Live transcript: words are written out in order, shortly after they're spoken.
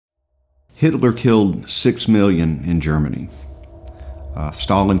Hitler killed 6 million in Germany.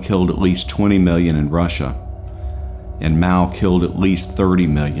 Stalin killed at least 20 million in Russia. And Mao killed at least 30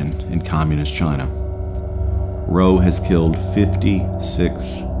 million in communist China. Roe has killed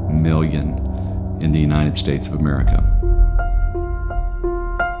 56 million in the United States of America.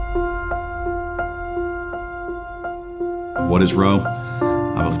 What is Roe?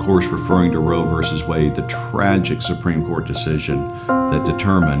 I'm of course referring to Roe versus Wade, the tragic Supreme Court decision that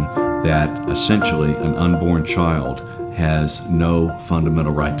determined that essentially an unborn child has no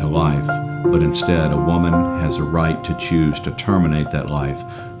fundamental right to life, but instead a woman has a right to choose to terminate that life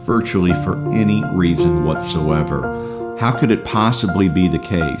virtually for any reason whatsoever. How could it possibly be the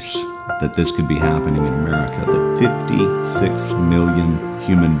case that this could be happening in America, that 56 million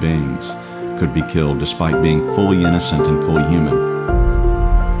human beings could be killed despite being fully innocent and fully human?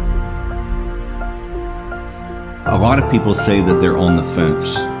 A lot of people say that they're on the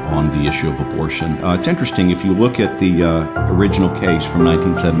fence on the issue of abortion. It's interesting, if you look at the original case from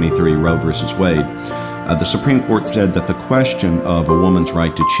 1973, Roe versus Wade, the Supreme Court said that the question of a woman's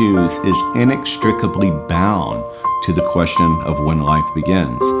right to choose is inextricably bound to the question of when life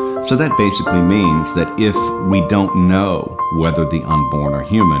begins. So that basically means that if we don't know whether the unborn are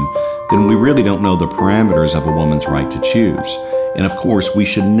human, then we really don't know the parameters of a woman's right to choose. And of course, we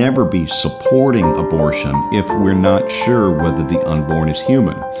should never be supporting abortion if we're not sure whether the unborn is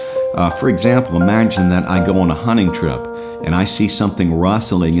human. For example, imagine that I go on a hunting trip and I see something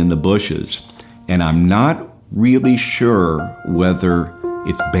rustling in the bushes, and I'm not really sure whether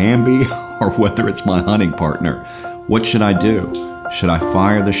it's Bambi or whether it's my hunting partner. What should I do? Should I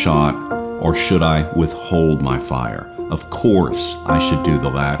fire the shot or should I withhold my fire? Of course, I should do the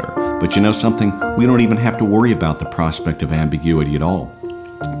latter. But you know something? We don't even have to worry about the prospect of ambiguity at all,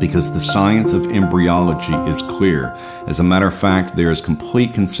 because the science of embryology is clear. As a matter of fact, there is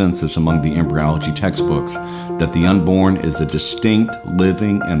complete consensus among the embryology textbooks that the unborn is a distinct,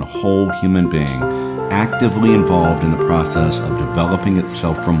 living, and whole human being, actively involved in the process of developing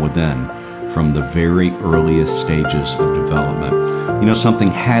itself from within, from the very earliest stages of development. You know something?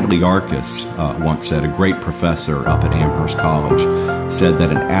 Hadley Arcus once said, a great professor up at Amherst College, said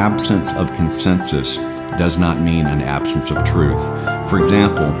that an absence of consensus does not mean an absence of truth. For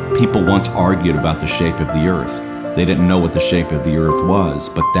example, people once argued about the shape of the earth. They didn't know what the shape of the earth was,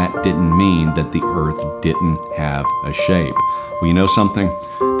 but that didn't mean that the earth didn't have a shape. Well, you know something?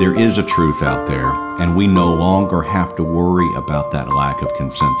 There is a truth out there, and we no longer have to worry about that lack of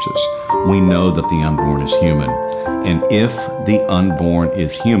consensus. We know that the unborn is human. And if the unborn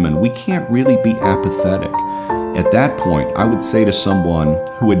is human, we can't really be apathetic. At that point, I would say to someone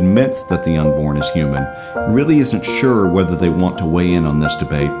who admits that the unborn is human, really isn't sure whether they want to weigh in on this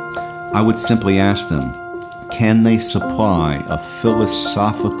debate, I would simply ask them, can they supply a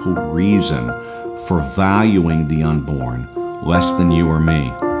philosophical reason for valuing the unborn less than you or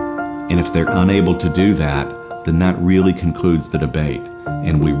me? And if they're unable to do that, then that really concludes the debate,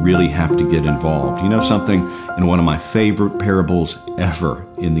 and we really have to get involved. You know something? In one of my favorite parables ever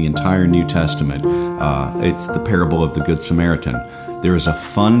in the entire New Testament, it's the parable of the Good Samaritan. There is a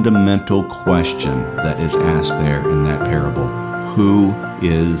fundamental question that is asked there in that parable. Who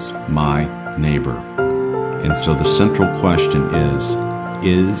is my neighbor? And so the central question is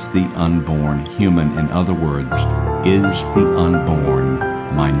the unborn human? In other words, is the unborn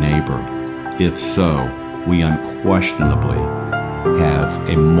my neighbor? If so, we unquestionably have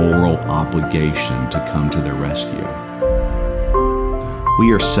a moral obligation to come to their rescue.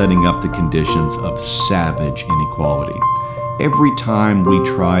 We are setting up the conditions of savage inequality. Every time we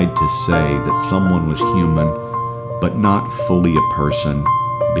tried to say that someone was human, but not fully a person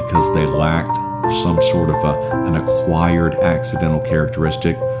because they lacked some sort of an acquired accidental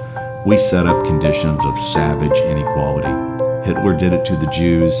characteristic, we set up conditions of savage inequality. Hitler did it to the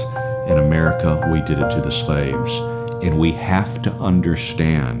Jews. In America, we did it to the slaves. And we have to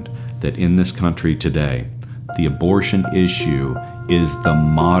understand that in this country today, the abortion issue is the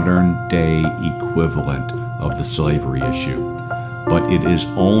modern day equivalent of the slavery issue. But it is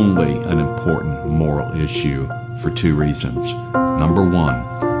only an important moral issue for two reasons. Number one,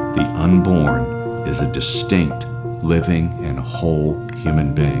 the unborn is a distinct, living, and whole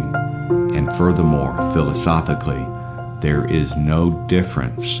human being. And furthermore, philosophically, there is no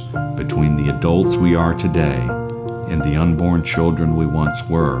difference between the adults we are today and the unborn children we once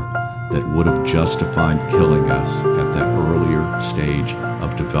were that would have justified killing us at that earlier stage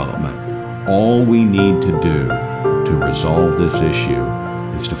of development. All we need to do to resolve this issue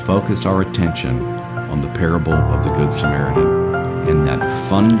is to focus our attention on the parable of the Good Samaritan and that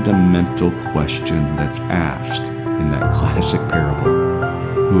fundamental question that's asked in that classic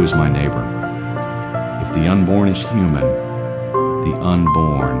parable. Who is my neighbor? If the unborn is human, the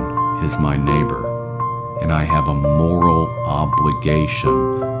unborn is my neighbor, and I have a moral obligation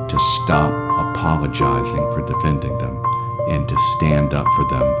to stop apologizing for defending them and to stand up for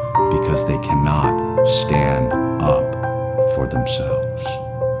them because they cannot stand up for themselves.